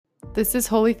This is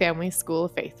Holy Family School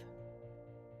of Faith.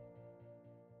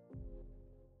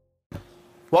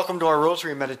 Welcome to our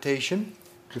Rosary Meditation.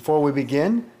 Before we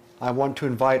begin, I want to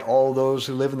invite all those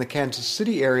who live in the Kansas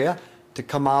City area to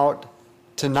come out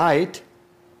tonight,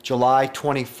 July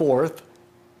 24th,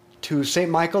 to St.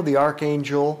 Michael the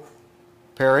Archangel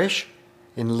Parish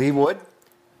in Leawood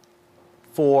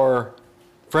for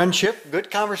friendship,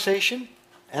 good conversation,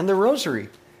 and the Rosary.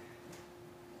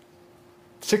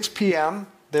 6 p.m.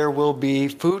 there will be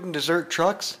food and dessert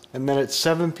trucks, and then at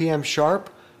 7 p.m. sharp,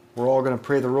 we're all going to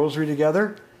pray the Rosary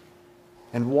together.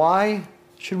 And why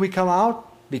should we come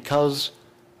out? Because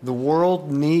the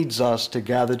world needs us to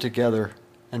gather together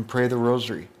and pray the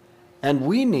Rosary. And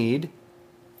we need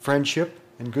friendship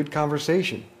and good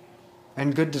conversation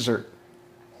and good dessert.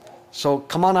 So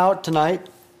come on out tonight,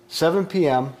 7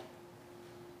 p.m.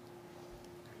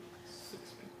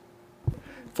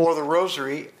 for the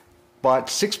Rosary, but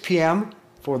 6 p.m.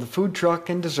 for the food truck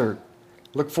and dessert.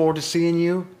 Look forward to seeing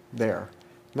you there.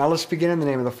 Now let's begin in the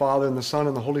name of the Father, and the Son,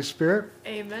 and the Holy Spirit.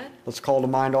 Amen. Let's call to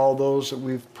mind all those that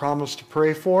we've promised to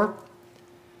pray for.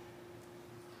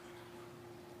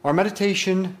 Our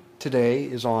meditation today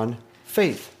is on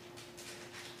faith.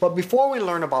 But before we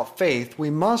learn about faith, we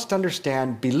must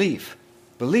understand belief.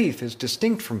 Belief is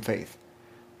distinct from faith.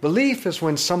 Belief is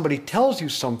when somebody tells you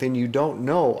something you don't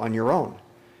know on your own,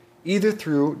 either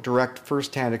through direct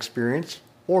first-hand experience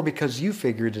or because you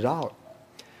figured it out.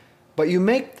 But you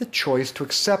make the choice to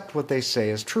accept what they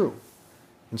say as true.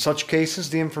 In such cases,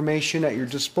 the information at your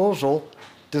disposal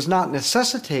does not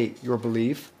necessitate your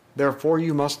belief. Therefore,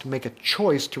 you must make a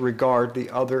choice to regard the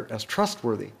other as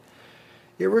trustworthy.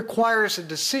 It requires a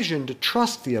decision to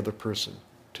trust the other person,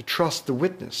 to trust the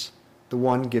witness, the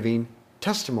one giving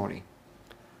testimony.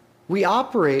 We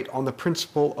operate on the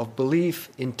principle of belief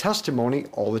in testimony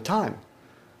all the time.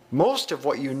 Most of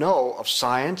what you know of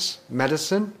science,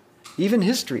 medicine, even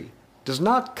history, does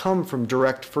not come from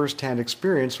direct first-hand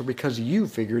experience or because you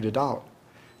figured it out.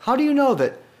 How do you know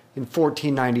that in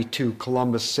 1492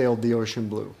 Columbus sailed the ocean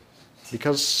blue?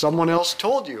 Because someone else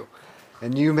told you,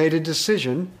 and you made a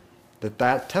decision that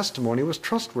that testimony was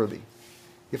trustworthy.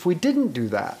 If we didn't do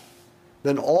that,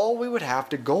 then all we would have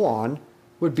to go on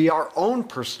would be our own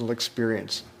personal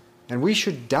experience, and we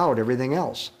should doubt everything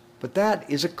else. But that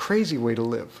is a crazy way to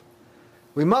live.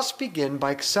 We must begin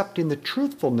by accepting the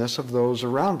truthfulness of those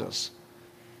around us.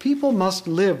 People must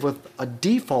live with a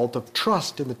default of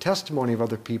trust in the testimony of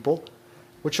other people,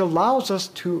 which allows us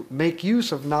to make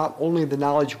use of not only the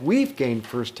knowledge we've gained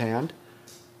firsthand,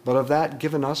 but of that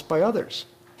given us by others.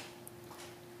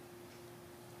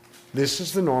 This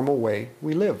is the normal way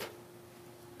we live.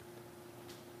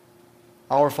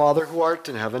 Our Father who art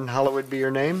in heaven, hallowed be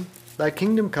your name. Thy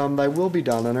kingdom come, thy will be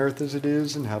done on earth as it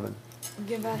is in heaven.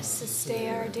 Give us this day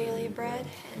our daily bread,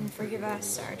 and forgive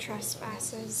us our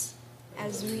trespasses,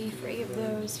 as we forgive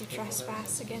those who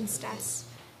trespass against us.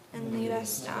 And lead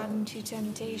us not into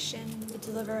temptation, but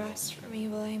deliver us from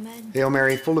evil. Amen. Hail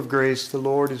Mary, full of grace, the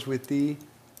Lord is with thee.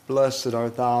 Blessed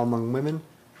art thou among women.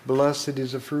 Blessed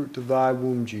is the fruit of thy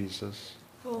womb, Jesus.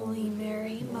 Holy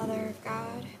Mary, Mother of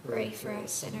God, pray for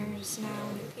us sinners, now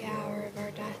and at the hour of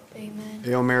our death. Amen.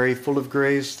 Hail Mary, full of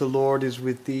grace, the Lord is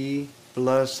with thee.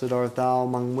 Blessed art thou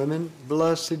among women.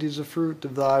 Blessed is the fruit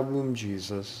of thy womb,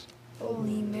 Jesus.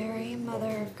 Holy Mary,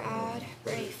 Mother of God,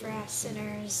 pray for us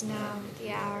sinners, now and at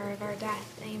the hour of our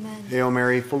death. Amen. Hail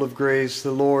Mary, full of grace,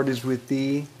 the Lord is with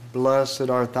thee. Blessed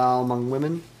art thou among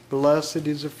women. Blessed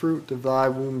is the fruit of thy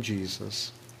womb, Jesus.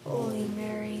 Holy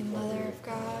Mary, Mother of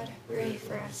God, pray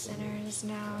for us sinners,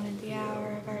 now and at the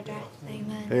hour of our death.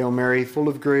 Amen. Hail Mary, full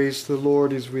of grace, the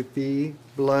Lord is with thee.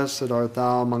 Blessed art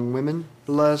thou among women.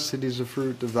 Blessed is the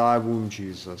fruit of thy womb,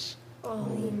 Jesus.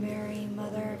 Holy Mary,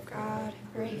 Mother of God,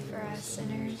 pray for us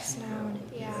sinners, now and at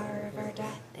the hour of our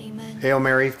death. Amen. Hail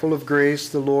Mary, full of grace,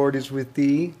 the Lord is with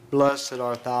thee. Blessed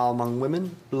art thou among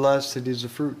women. Blessed is the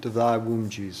fruit of thy womb,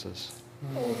 Jesus.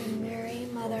 Holy Mary,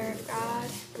 Mother of God,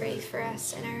 pray for us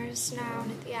sinners, now and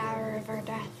at the hour of our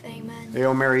death. Amen.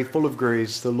 Hail Mary, full of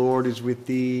grace, the Lord is with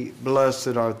thee.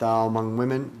 Blessed art thou among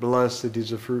women. Blessed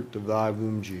is the fruit of thy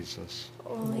womb, Jesus.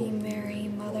 Holy Mary,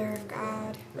 Mother of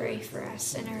God, pray for us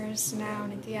sinners, now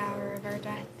and at the hour of our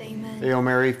death. Amen. Hail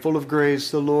Mary, full of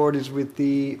grace, the Lord is with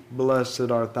thee. Blessed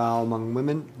art thou among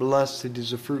women. Blessed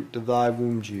is the fruit of thy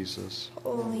womb, Jesus.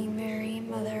 Holy Mary,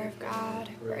 Mother of God,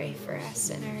 pray for us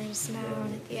sinners, now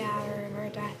and at the hour of our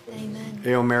death. Amen.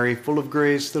 Hail Mary, full of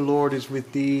grace, the Lord is with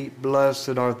thee.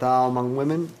 Blessed art thou among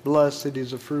women. Blessed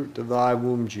is the fruit of thy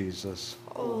womb, Jesus.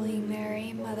 Holy Holy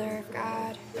Mary, Mother of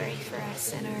God, pray for us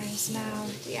sinners, now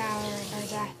and at the hour of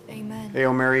our death. Amen.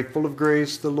 Hail Mary, full of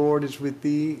grace, the Lord is with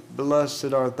thee.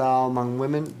 Blessed art thou among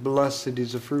women. Blessed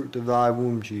is the fruit of thy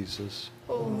womb, Jesus.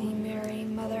 Holy Mary,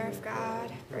 Mother of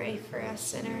God, pray for us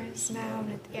sinners, now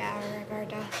and at the hour of our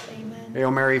death. Amen.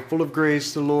 Hail Mary, full of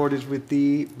grace, the Lord is with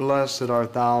thee. Blessed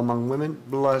art thou among women.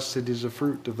 Blessed is the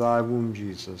fruit of thy womb,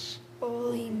 Jesus.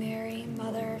 Holy Mary,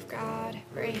 Mother of God,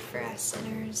 pray for us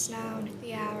sinners, now and at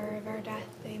the hour of our death.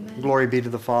 Amen. Glory be to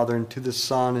the Father, and to the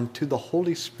Son, and to the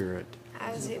Holy Spirit.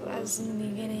 As it was in the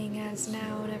beginning, as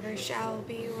now, and ever shall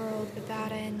be, world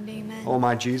without end. Amen. O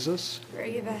my Jesus,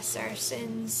 Forgive us our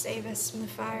sins, save us from the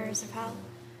fires of hell.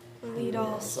 Lead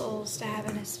all souls to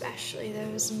heaven, especially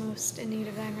those most in need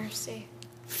of thy mercy.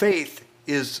 faith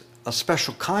is a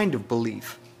special kind of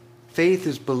belief. Faith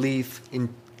is belief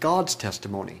in God's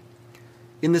testimony.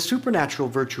 In the supernatural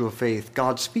virtue of faith,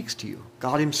 God speaks to you.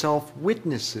 God himself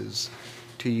witnesses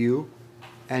to you,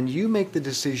 and you make the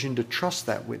decision to trust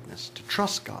that witness, to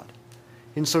trust God.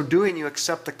 In so doing, you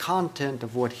accept the content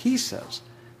of what he says,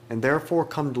 and therefore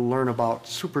come to learn about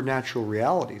supernatural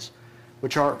realities,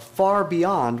 which are far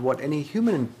beyond what any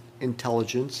human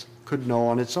intelligence could know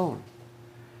on its own.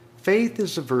 Faith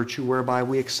is the virtue whereby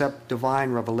we accept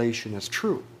divine revelation as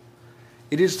true.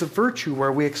 It is the virtue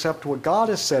where we accept what God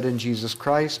has said in Jesus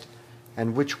Christ,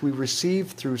 and which we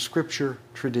receive through Scripture,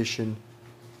 tradition,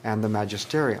 and the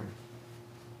magisterium.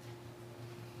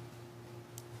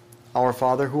 Our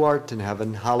Father, who art in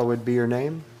heaven, hallowed be your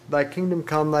name. Thy kingdom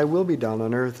come, thy will be done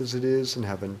on earth as it is in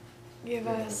heaven. Give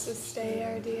us this day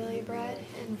our daily bread,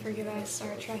 and forgive us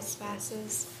our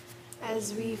trespasses,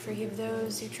 as we forgive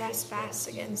those who trespass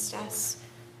against us.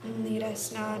 And lead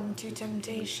us not into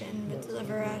temptation, but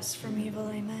deliver us from evil.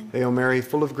 Amen. Hail Mary,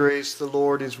 full of grace, the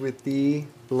Lord is with thee.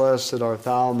 Blessed art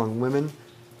thou among women.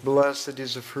 Blessed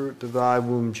is the fruit of thy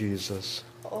womb, Jesus.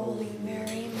 Holy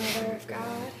Mary, Mother of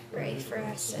God, pray for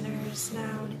us sinners,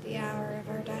 now and at the hour of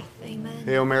our death. Amen.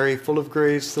 Hail Mary, full of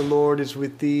grace, the Lord is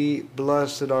with thee.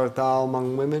 Blessed art thou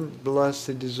among women.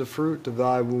 Blessed is the fruit of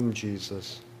thy womb,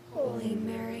 Jesus. Holy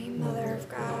Mary, Mother of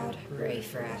God, pray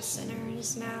for us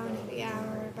sinners, now and at the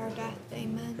hour of our death.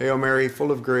 Amen. Hail Mary,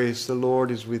 full of grace, the Lord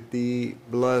is with thee.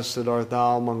 Blessed art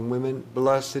thou among women.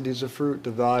 Blessed is the fruit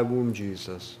of thy womb,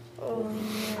 Jesus. Holy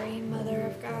Mary, Mother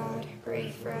of God, pray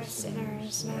for us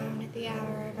sinners, now and at the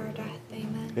hour of our death.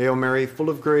 Amen. Hail Mary, full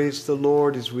of grace, the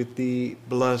Lord is with thee.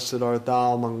 Blessed art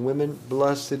thou among women.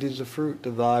 Blessed is the fruit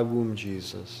of thy womb,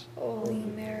 Jesus. Holy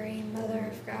Mary,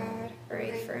 Mother of God,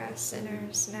 pray for us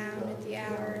sinners, now and at the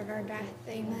hour of our death.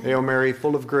 Amen. Hail Mary,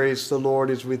 full of grace, the Lord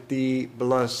is with thee.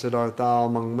 Blessed art thou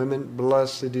among women.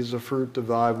 Blessed is the fruit of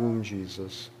thy womb,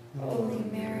 Jesus. Holy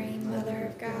Mary, Mother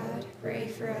of God, pray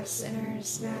for us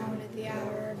sinners, now and at the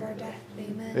hour of our death.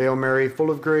 Amen. Hail Mary, full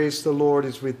of grace, the Lord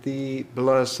is with thee.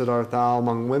 Blessed art thou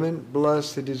among women.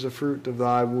 Blessed is the fruit of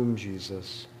thy womb,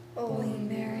 Jesus. Holy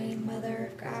Mary, Mother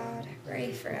of God,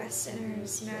 pray for us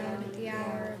sinners, now and at the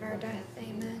hour of our death.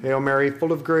 Amen. Hail Mary,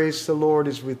 full of grace, the Lord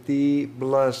is with thee.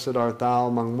 Blessed art thou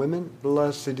among women.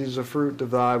 Blessed is the fruit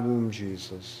of thy womb,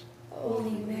 Jesus.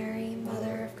 Holy Mary,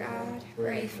 Mother of God,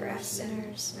 pray for us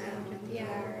sinners, now and at the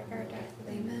hour of our death.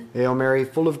 Amen. Hail Mary,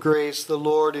 full of grace, the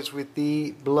Lord is with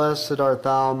thee. Blessed art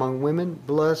thou among women.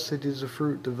 Blessed is the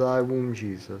fruit of thy womb,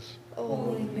 Jesus.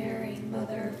 Holy Mary,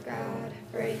 Mother of God,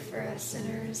 pray for us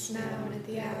sinners, now and at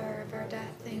the hour of our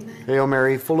death. Amen. Hail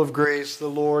Mary, full of grace, the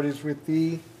Lord is with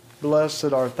thee. Blessed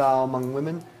art thou among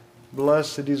women.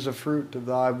 Blessed is the fruit of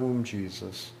thy womb,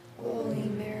 Jesus. Holy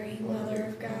Mary, Mother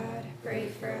of God, pray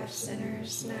for us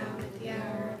sinners, now and at the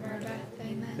hour of our death.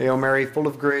 Amen. Hail Mary, full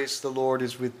of grace, the Lord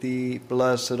is with thee.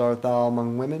 Blessed art thou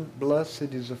among women.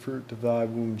 Blessed is the fruit of thy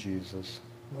womb, Jesus.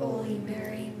 Holy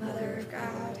Mary, Mother of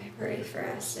God, pray for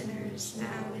us sinners,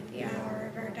 now and at the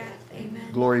hour of our death.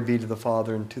 Amen. Glory be to the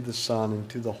Father, and to the Son, and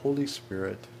to the Holy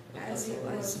Spirit. As it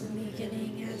was in the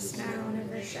beginning, as now, and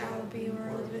ever shall be,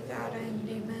 world without end.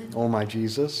 Amen. O my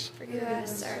Jesus, Forgive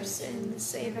us our sins,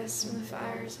 save us from the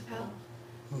fires of hell.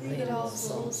 Lead all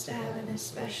souls to heaven,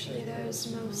 especially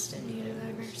those most in need of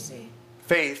thy mercy.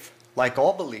 faith, like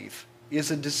all belief, is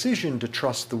a decision to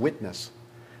trust the witness.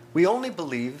 We only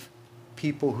believe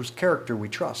people whose character we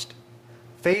trust.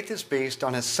 Faith is based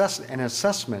on an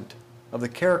assessment of the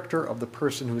character of the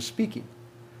person who is speaking.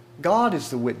 God is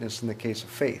the witness in the case of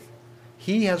faith.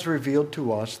 He has revealed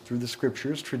to us through the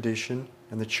Scriptures, tradition,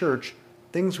 and the Church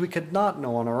things we could not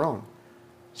know on our own,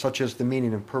 such as the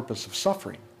meaning and purpose of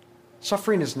suffering.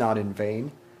 Suffering is not in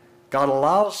vain. God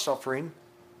allows suffering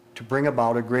to bring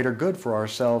about a greater good for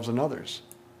ourselves and others.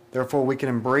 Therefore, we can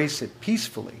embrace it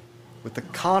peacefully with the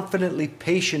confidently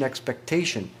patient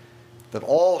expectation that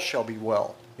all shall be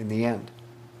well in the end.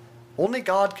 Only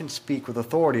God can speak with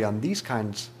authority on these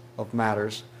kinds of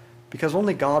matters because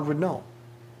only God would know.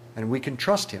 And we can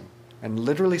trust him and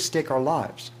literally stake our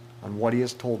lives on what he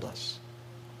has told us.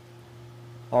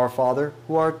 Our Father,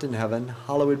 who art in heaven,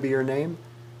 hallowed be your name.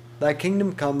 Thy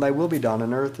kingdom come, thy will be done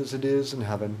on earth as it is in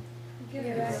heaven. Give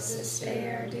us this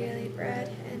day our daily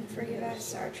bread, and forgive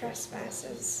us our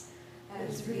trespasses,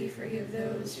 as we forgive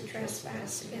those who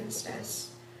trespass against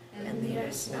us. And lead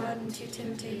us not into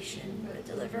temptation, but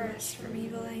deliver us from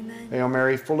evil. Amen. Hail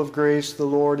Mary, full of grace, the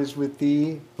Lord is with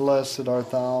thee. Blessed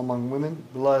art thou among women.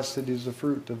 Blessed is the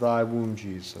fruit of thy womb,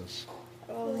 Jesus.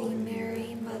 Holy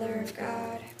Mary, Mother of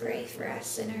God, pray for us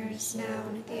sinners, now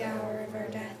and at the hour of our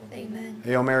death. Amen.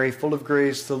 Hail Mary, full of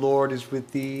grace, the Lord is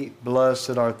with thee.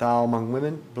 Blessed art thou among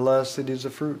women. Blessed is the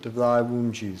fruit of thy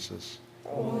womb, Jesus.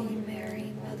 Holy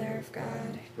Mary, Mother of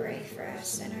God, pray for us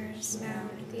sinners, now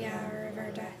and at the hour of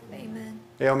our death. Amen.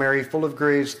 Hail Mary, full of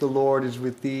grace, the Lord is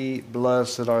with thee.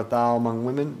 Blessed art thou among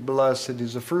women. Blessed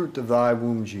is the fruit of thy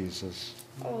womb, Jesus.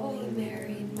 Holy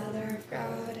Mary, Mother of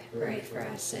God, pray for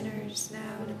us sinners,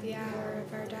 now and at the hour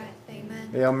of our death. Amen.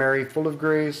 Hail Mary, full of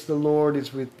grace, the Lord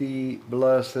is with thee.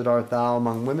 Blessed art thou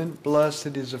among women.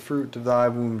 Blessed is the fruit of thy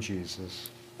womb, Jesus.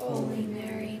 Holy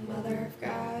Mary, Mother of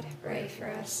God, pray for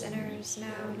us sinners,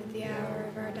 now and at the hour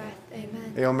of our death.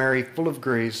 Amen. Hail Mary, full of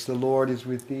grace, the Lord is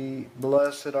with thee.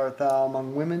 Blessed art thou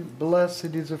among women.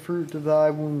 Blessed is the fruit of thy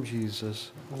womb,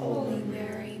 Jesus. Holy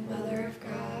Mary, Mother of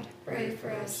God, pray for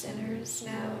us sinners,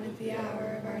 now and at the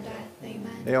hour of our death.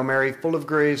 Amen. Hail Mary, full of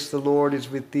grace, the Lord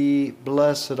is with thee.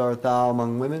 Blessed art thou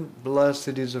among women.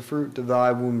 Blessed is the fruit of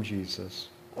thy womb, Jesus.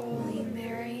 Holy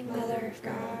Mary, Mother of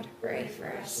God, pray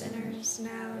for us sinners,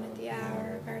 now and at the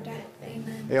hour of our death.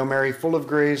 Amen. Hail Mary, full of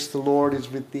grace, the Lord is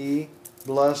with thee.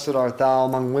 Blessed art thou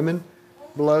among women.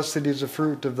 Blessed is the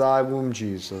fruit of thy womb,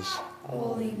 Jesus.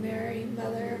 Holy Mary,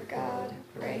 Mother of God,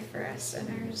 pray for us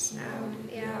sinners, now and at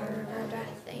the hour of our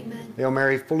death. Amen. Hail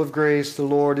Mary, full of grace, the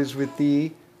Lord is with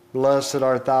thee. Blessed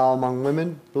art thou among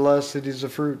women. Blessed is the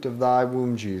fruit of thy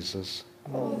womb, Jesus.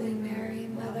 Holy Mary,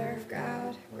 Mother of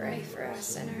God, pray for us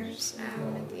sinners, now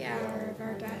and at the hour of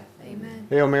our death. Amen.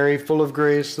 Hail Mary, full of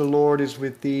grace, the Lord is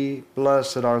with thee.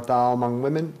 Blessed art thou among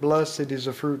women. Blessed is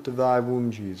the fruit of thy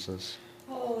womb, Jesus.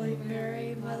 Holy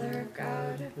Mary, Mother of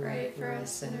God, pray for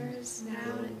us sinners,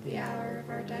 now and at the hour of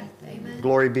our death. Amen.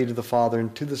 Glory be to the Father,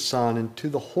 and to the Son, and to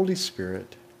the Holy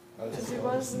Spirit. As it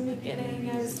was in the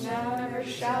beginning, as now, and ever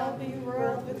shall be,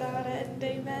 world without end.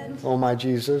 Amen. O my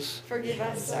Jesus, Forgive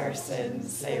us our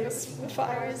sins, save us from the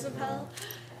fires of hell.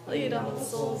 Lead all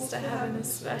souls to heaven,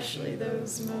 especially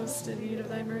those most in need of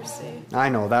thy mercy. I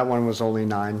know, that one was only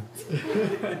 9.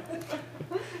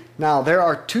 Now, there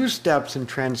are 2 steps in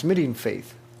transmitting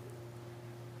faith.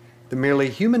 The merely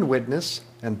human witness,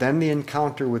 and then the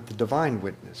encounter with the divine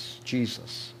witness,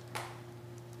 Jesus.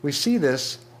 We see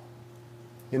this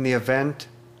in the event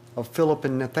of Philip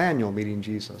and Nathanael meeting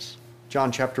Jesus.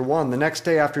 John chapter 1, the next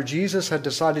day after Jesus had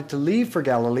decided to leave for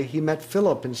Galilee, he met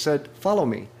Philip and said, "Follow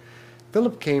me."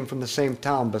 Philip came from the same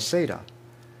town, Bethsaida.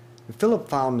 And Philip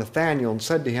found Nathanael and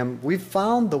said to him, "We've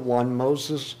found the one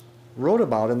Moses wrote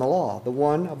about in the law, the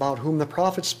one about whom the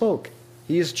prophets spoke.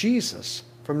 He is Jesus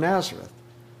from Nazareth."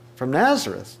 "From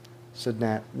Nazareth?" said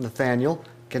Nathanael.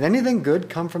 "Can anything good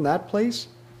come from that place?"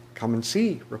 "Come and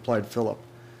see," replied Philip.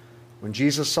 When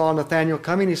Jesus saw Nathanael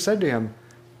coming, he said to him,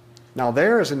 "Now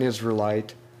there is an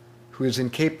Israelite who is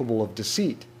incapable of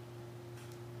deceit."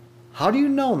 "How do you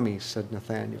know me?" said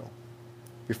Nathanael.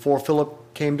 "Before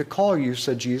Philip came to call you,"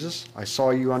 said Jesus, "I saw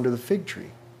you under the fig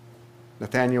tree."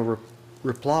 Nathanael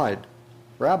replied,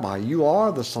 "Rabbi, you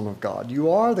are the Son of God. You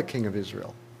are the King of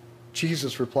Israel."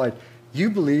 Jesus replied,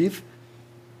 "You believe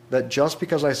that just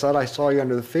because I said I saw you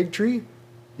under the fig tree,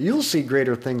 you'll see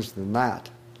greater things than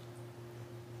that."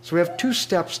 So we have 2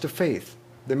 steps to faith.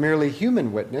 The merely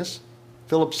human witness.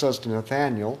 Philip says to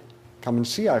Nathanael, "Come and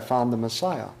see, I found the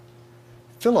Messiah."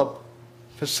 Philip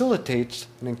facilitates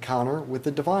an encounter with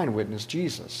the divine witness,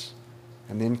 Jesus.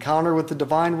 And the encounter with the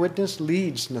divine witness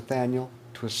leads Nathanael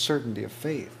to a certainty of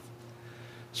faith.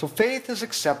 So faith is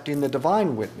accepting the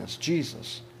divine witness,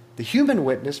 Jesus. The human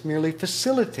witness merely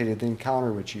facilitated the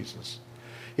encounter with Jesus.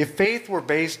 If faith were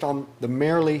based on the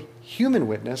merely human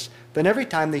witness, then every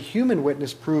time the human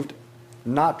witness proved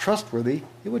not trustworthy,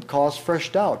 it would cause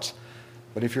fresh doubts.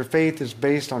 But if your faith is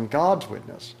based on God's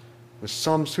witness, with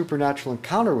some supernatural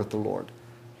encounter with the Lord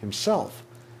himself,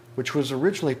 which was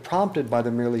originally prompted by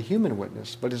the merely human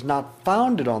witness, but is not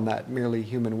founded on that merely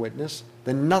human witness,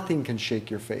 then nothing can shake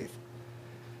your faith.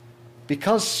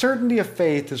 Because certainty of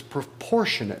faith is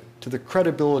proportionate to the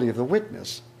credibility of the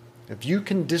witness, if you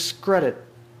can discredit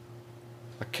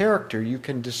a character, you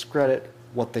can discredit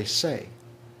what they say.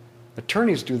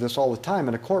 Attorneys do this all the time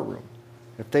in a courtroom.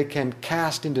 If they can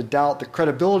cast into doubt the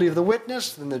credibility of the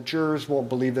witness, then the jurors won't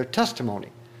believe their testimony.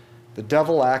 The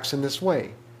devil acts in this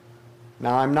way.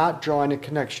 Now, I'm not drawing a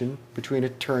connection between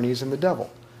attorneys and the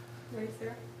devil.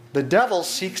 The devil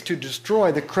seeks to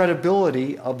destroy the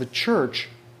credibility of the church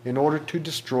in order to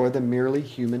destroy the merely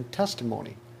human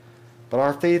testimony. But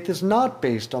our faith is not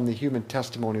based on the human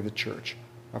testimony of the church.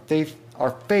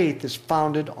 Our faith is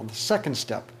founded on the second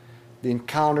step, the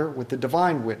encounter with the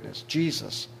divine witness,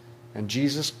 Jesus. And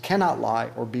Jesus cannot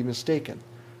lie or be mistaken.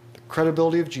 The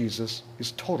credibility of Jesus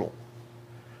is total.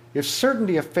 If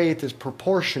certainty of faith is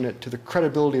proportionate to the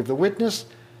credibility of the witness,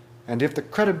 and if the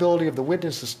credibility of the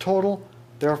witness is total,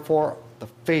 therefore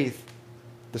the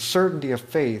certainty of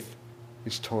faith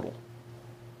is total.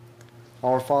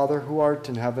 Our Father, who art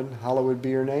in heaven, hallowed be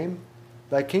your name.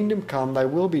 Thy kingdom come, thy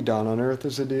will be done on earth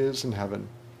as it is in heaven.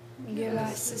 Give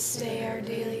us this day our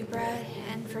daily bread,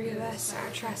 and forgive us our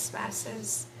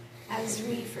trespasses, as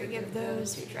we forgive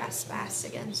those who trespass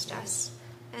against us.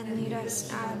 And lead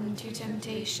us not into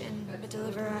temptation, but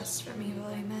deliver us from evil.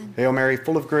 Amen. Hail Mary,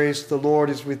 full of grace, the Lord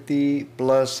is with thee.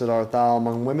 Blessed art thou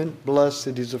among women.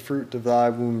 Blessed is the fruit of thy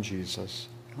womb, Jesus.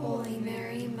 Holy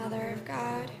Mary, Mother of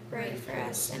God, pray for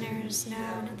us sinners,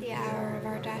 now and at the hour of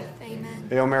our death. Amen.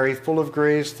 Hail Mary, full of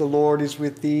grace, the Lord is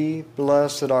with thee.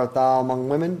 Blessed art thou among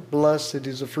women. Blessed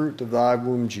is the fruit of thy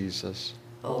womb, Jesus.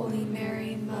 Holy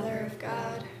Mary, Mother of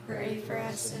God, pray for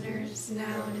us sinners,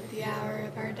 now and at the hour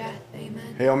of our death.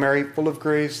 Amen. Hail Mary, full of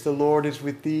grace, the Lord is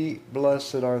with thee.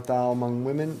 Blessed art thou among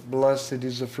women. Blessed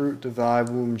is the fruit of thy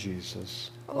womb, Jesus.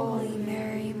 Holy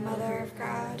Mary, Mother of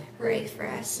God, pray for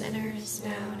us sinners,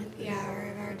 now and at the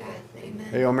hour of our death. Amen.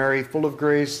 Hail Mary, full of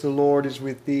grace, the Lord is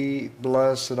with thee.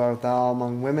 Blessed art thou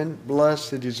among women.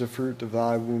 Blessed is the fruit of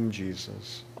thy womb,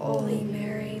 Jesus. Holy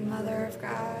Mary, Mother of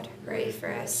God, pray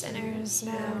for us sinners,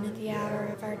 now and at the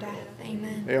hour of our death.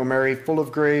 Amen. Hail Mary, full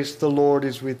of grace, the Lord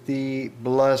is with thee.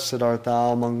 Blessed art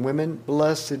thou among women.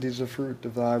 Blessed is the fruit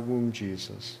of thy womb,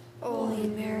 Jesus. Holy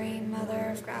Mary,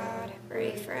 Mother of God,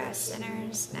 pray for us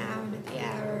sinners, now and at the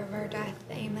hour of our death.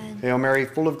 Amen. Hail Mary,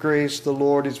 full of grace, the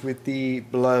Lord is with thee.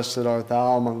 Blessed art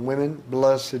thou among women.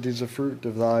 Blessed is the fruit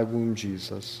of thy womb,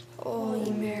 Jesus.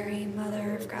 Holy Mary,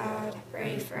 Mother of God,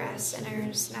 pray for us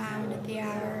sinners, now and at the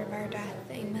hour of our death.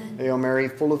 Amen. Hail Mary,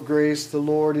 full of grace, the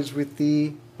Lord is with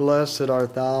thee. Blessed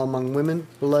art thou among women.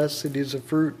 Blessed is the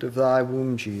fruit of thy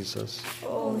womb, Jesus.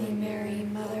 Holy Mary,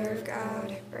 Mother of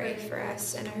God, pray for us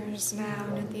sinners, now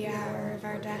and at the hour of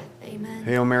our death. Amen.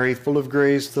 Hail Mary, full of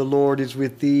grace, the Lord is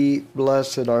with thee.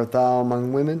 Blessed art thou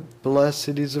among women.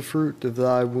 Blessed is the fruit of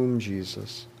thy womb,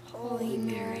 Jesus. Holy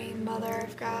Mary, Mother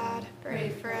of God, pray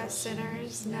for us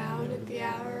sinners, now and at the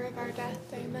hour of our death.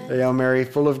 Amen. Hail Mary,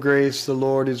 full of grace, the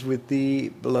Lord is with thee.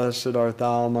 Blessed art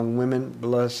thou among women.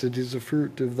 Blessed is the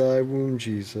fruit of thy womb,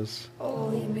 Jesus.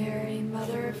 Holy Mary,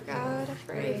 Mother of God,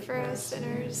 pray for us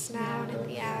sinners, now and at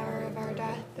the hour of our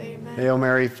death. Amen. Hail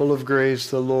Mary, full of grace,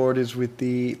 the Lord is with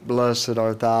thee. Blessed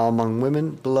art thou among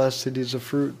women. Blessed is the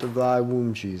fruit of thy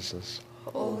womb, Jesus.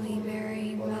 Holy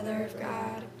Mary, Mother of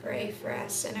God, pray for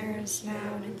us sinners,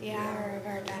 now and at the hour of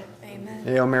our death. Amen.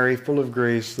 Hail Mary, full of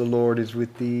grace, the Lord is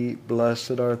with thee.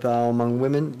 Blessed art thou among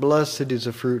women. Blessed is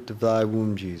the fruit of thy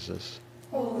womb, Jesus.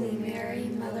 Holy Mary,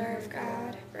 Mother of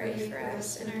God, pray for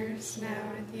us sinners, now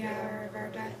and at the hour of our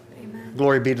death. Amen.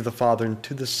 Glory be to the Father, and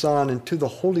to the Son, and to the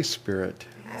Holy Spirit.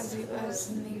 As it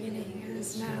was in the beginning, and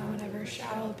is now, and ever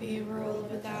shall be, world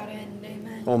without end.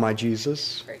 Amen. O my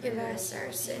Jesus, Forgive us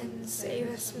our sins, save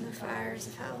us from the fires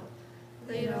of hell.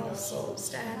 Lead all souls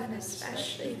to heaven,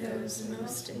 especially those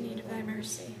most in need of thy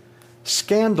mercy.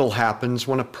 scandal happens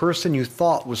when a person you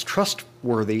thought was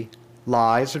trustworthy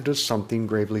lies or does something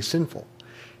gravely sinful.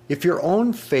 If your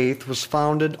own faith was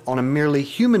founded on a merely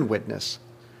human witness,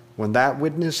 when that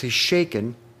witness is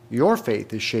shaken, your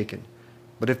faith is shaken.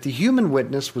 But if the human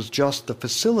witness was just the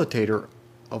facilitator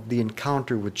of the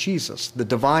encounter with Jesus, the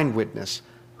divine witness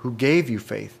who gave you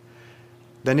faith,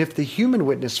 then if the human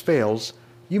witness fails,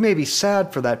 you may be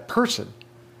sad for that person,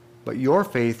 but your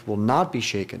faith will not be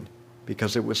shaken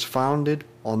because it was founded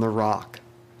on the rock,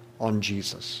 on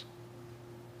Jesus.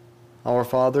 Our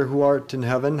Father, who art in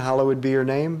heaven, hallowed be your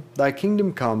name. Thy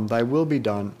kingdom come, thy will be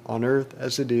done, on earth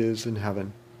as it is in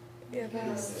heaven. Give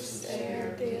us this day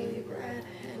our daily bread,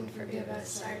 and forgive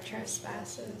us our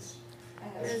trespasses,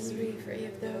 as we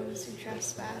forgive those who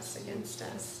trespass against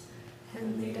us.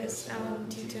 And lead us not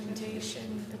into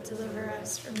temptation, but deliver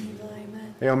us from evil.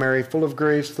 Amen. Hail Mary, full of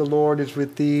grace, the Lord is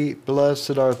with thee.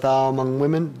 Blessed art thou among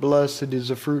women. Blessed is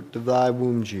the fruit of thy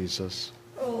womb, Jesus.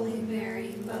 Holy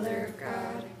Mary, Mother of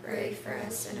God, pray for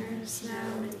us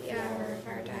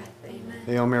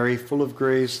Hail Mary, full of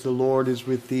grace, the Lord is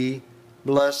with thee.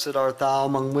 Blessed art thou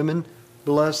among women.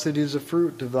 Blessed is the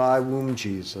fruit of thy womb,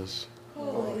 Jesus.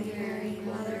 Holy Mary,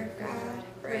 Mother of God,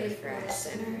 pray for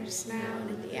us sinners, now and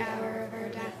at the hour of our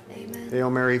death. Amen. Hail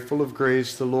Mary, full of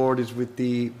grace, the Lord is with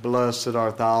thee. Blessed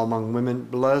art thou among women.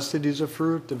 Blessed is the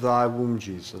fruit of thy womb,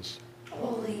 Jesus.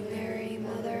 Holy Mary,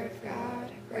 Mother of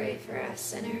God, pray for us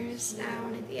sinners, now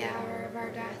and at the hour of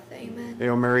our death. Amen.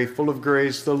 Hail Mary, full of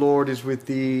grace, the Lord is with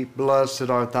thee. Blessed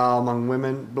art thou among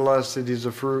women. Blessed is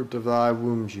the fruit of thy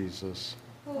womb, Jesus.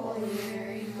 Holy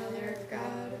Mary, Mother of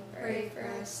God, pray for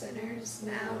us sinners,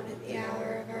 now and at the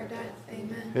hour of our death.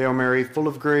 Amen. Hail Mary, full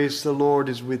of grace, the Lord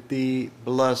is with thee.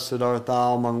 Blessed art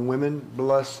thou among women.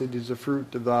 Blessed is the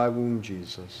fruit of thy womb,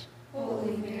 Jesus.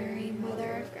 Holy Mary,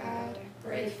 Mother of God,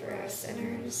 pray for us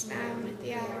sinners, now and at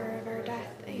the hour of our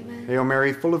death. Amen. Hail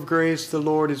Mary, full of grace, the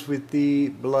Lord is with thee.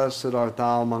 Blessed art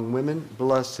thou among women.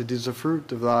 Blessed is the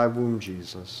fruit of thy womb,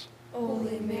 Jesus.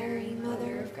 Holy Mary,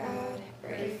 Mother of God,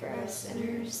 pray for us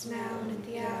sinners, now and at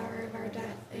the hour of our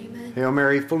death. Amen. Hail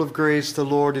Mary, full of grace, the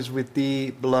Lord is with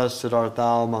thee. Blessed art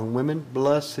thou among women.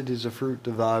 Blessed is the fruit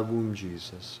of thy womb,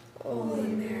 Jesus. Holy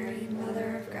Mary,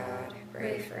 Mother of God,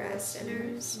 pray for us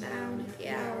sinners, now and at the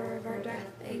hour of our death.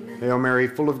 Amen. Hail Mary,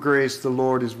 full of grace, the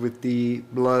Lord is with thee.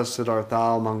 Blessed art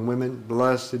thou among women.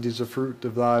 Blessed is the fruit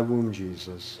of thy womb,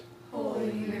 Jesus.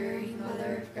 Holy Mary,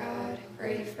 Mother of God,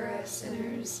 pray for us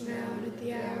sinners, now and at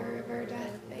the hour of our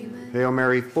death. Amen. Hail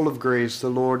Mary, full of grace, the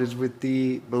Lord is with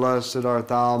thee. Blessed art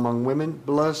thou among women.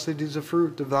 Blessed is the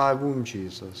fruit of thy womb,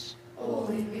 Jesus.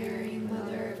 Holy Mary,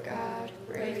 Mother of God,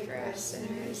 pray for us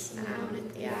sinners, now and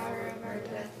at the hour of our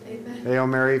death. Amen. Hail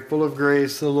Mary, full of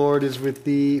grace, the Lord is with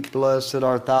thee. Blessed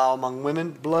art thou among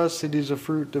women. Blessed is the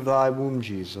fruit of thy womb,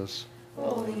 Jesus.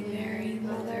 Holy Mary,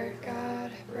 Mother of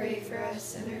God, pray for us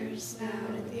sinners, now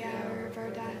and at the hour of our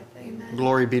death. Amen.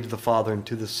 Glory be to the Father, and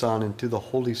to the Son, and to the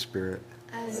Holy Spirit.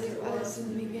 As it was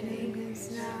in the beginning,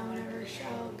 is now, and ever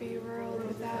shall be, world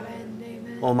without end.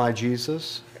 Amen. O my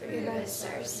Jesus, Forgive us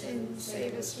our sins,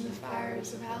 save us from the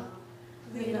fires of hell.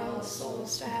 Lead all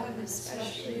souls to heaven,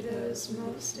 especially those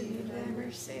most in need of thy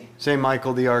mercy. Saint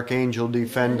Michael the Archangel,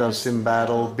 defend us in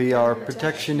battle. Be our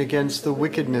protection against the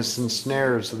wickedness and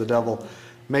snares of the devil.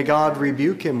 May God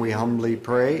rebuke him, we humbly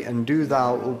pray. And do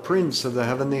thou, O Prince of the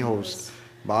heavenly host,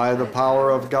 by the power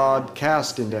of God,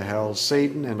 cast into hell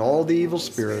Satan and all the evil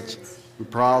spirits who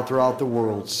prowl throughout the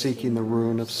world, seeking the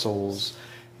ruin of souls.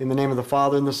 In the name of the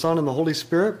Father, and the Son, and the Holy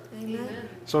Spirit. Amen.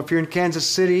 So if you're in Kansas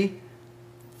City,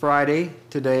 Friday,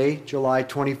 today, July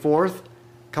 24th,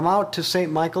 come out to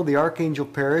St. Michael the Archangel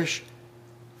Parish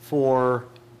for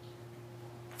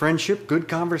friendship, good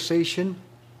conversation,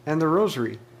 and the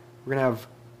rosary. We're going to have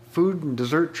food and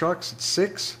dessert trucks at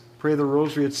 6, pray the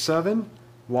rosary at 7.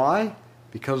 Why?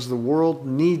 Because the world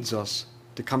needs us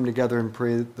to come together and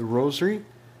pray the rosary,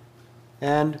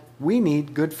 and we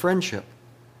need good friendship.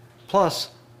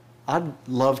 Plus, I'd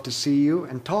love to see you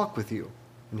and talk with you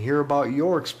and hear about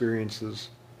your experiences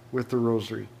with the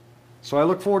rosary. So I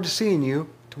look forward to seeing you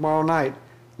tomorrow night.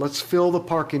 Let's fill the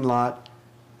parking lot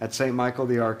at St. Michael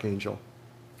the Archangel.